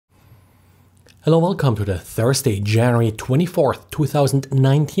Hello, welcome to the Thursday, January 24th,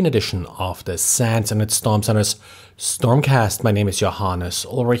 2019 edition of the SANS and Storm Center's Stormcast. My name is Johannes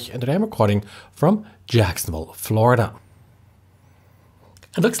Ulrich and today I'm recording from Jacksonville, Florida.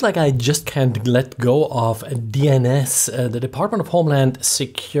 It looks like I just can't let go of DNS. The Department of Homeland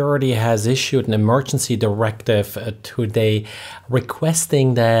Security has issued an emergency directive today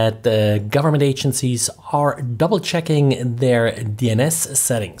requesting that government agencies are double-checking their DNS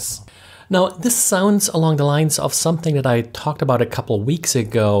settings. Now, this sounds along the lines of something that I talked about a couple of weeks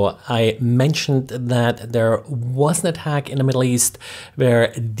ago. I mentioned that there was an attack in the Middle East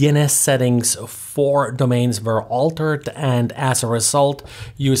where DNS settings for domains were altered, and as a result,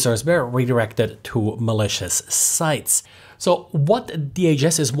 users were redirected to malicious sites. So what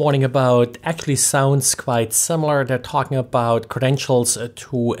DHS is warning about actually sounds quite similar. They're talking about credentials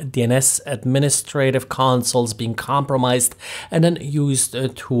to DNS administrative consoles being compromised and then used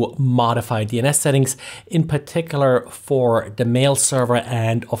to modify DNS settings, in particular for the mail server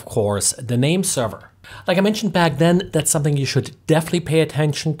and, of course, the name server. Like I mentioned back then, that's something you should definitely pay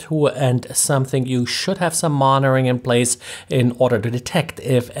attention to and something you should have some monitoring in place in order to detect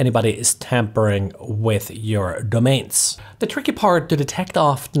if anybody is tampering with your domains. The tricky part to detect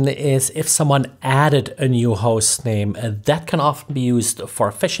often is if someone added a new host name. That can often be used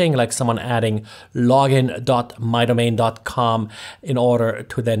for phishing, like someone adding login.mydomain.com in order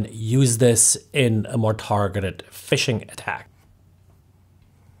to then use this in a more targeted phishing attack.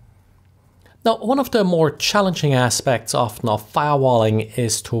 Now, one of the more challenging aspects often of firewalling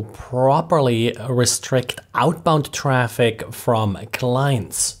is to properly restrict outbound traffic from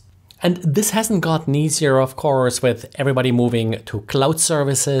clients. And this hasn't gotten easier, of course, with everybody moving to cloud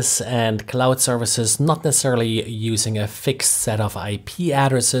services and cloud services not necessarily using a fixed set of IP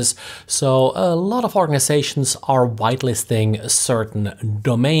addresses. So a lot of organizations are whitelisting certain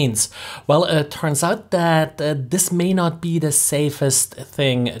domains. Well, it turns out that this may not be the safest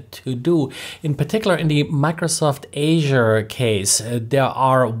thing to do. In particular, in the Microsoft Azure case, there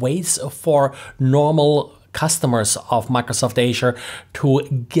are ways for normal customers of Microsoft Azure to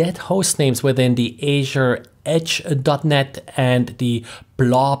get host names within the Azure Edge.net and the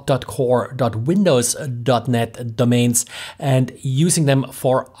blob.core.windows.net domains and using them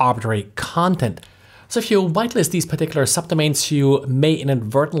for arbitrary content. So if you whitelist these particular subdomains, you may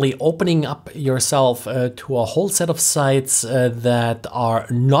inadvertently opening up yourself to a whole set of sites that are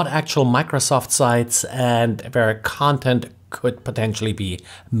not actual Microsoft sites and where content could potentially be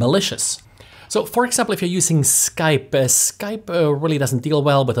malicious. So, for example, if you're using Skype, Skype really doesn't deal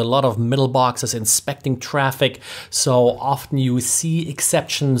well with a lot of middle boxes inspecting traffic. So often you see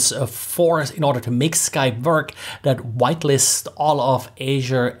exceptions in order to make Skype work that whitelist all of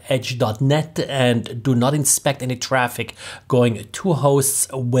Azure Edge.net and do not inspect any traffic going to hosts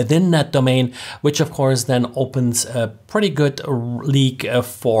within that domain, which of course then opens a pretty good leak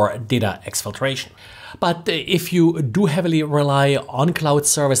for data exfiltration. But if you do heavily rely on cloud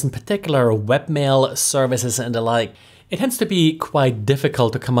service, in particular webmail services and the like, it tends to be quite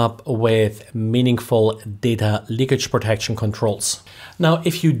difficult to come up with meaningful data leakage protection controls. Now,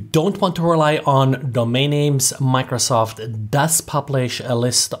 if you don't want to rely on domain names, Microsoft does publish a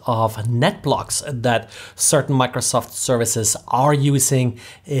list of net blocks that certain Microsoft services are using.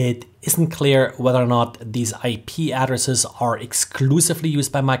 It isn't clear whether or not these IP addresses are exclusively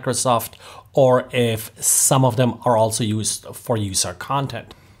used by Microsoft or if some of them are also used for user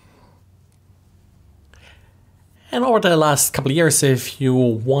content. And over the last couple of years, if you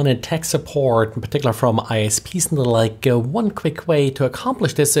wanted tech support, in particular from ISPs and the like, one quick way to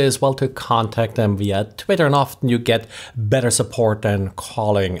accomplish this is, well, to contact them via Twitter, and often you get better support than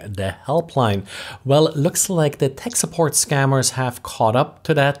calling the helpline. Well, it looks like the tech support scammers have caught up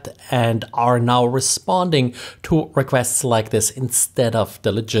to that and are now responding to requests like this instead of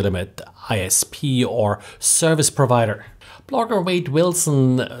the legitimate ISP or service provider. Blogger Wade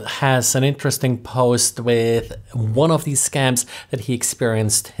Wilson has an interesting post with one of these scams that he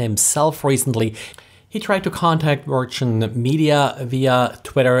experienced himself recently. He tried to contact Virgin Media via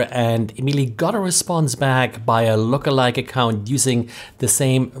Twitter and immediately got a response back by a lookalike account using the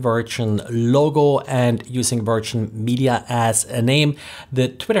same Virgin logo and using Virgin Media as a name. The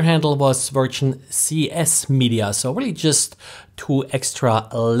Twitter handle was Virgin CS Media, so really just 2 extra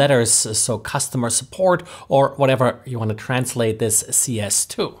letters, so customer support or whatever you want to translate this CS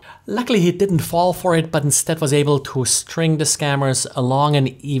to. Luckily, he didn't fall for it, but instead was able to string the scammers along and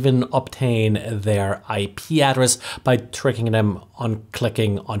even obtain their IP address by tricking them on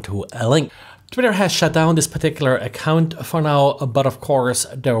clicking onto a link. Twitter has shut down this particular account for now, but of course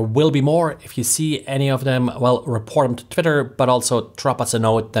there will be more. If you see any of them, well, report them to Twitter, but also drop us a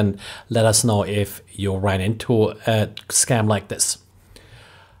note and let us know if you ran into a scam like this.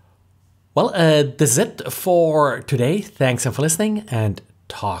 Well, this is it for today. Thanks for listening and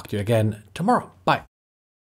talk to you again tomorrow. Bye.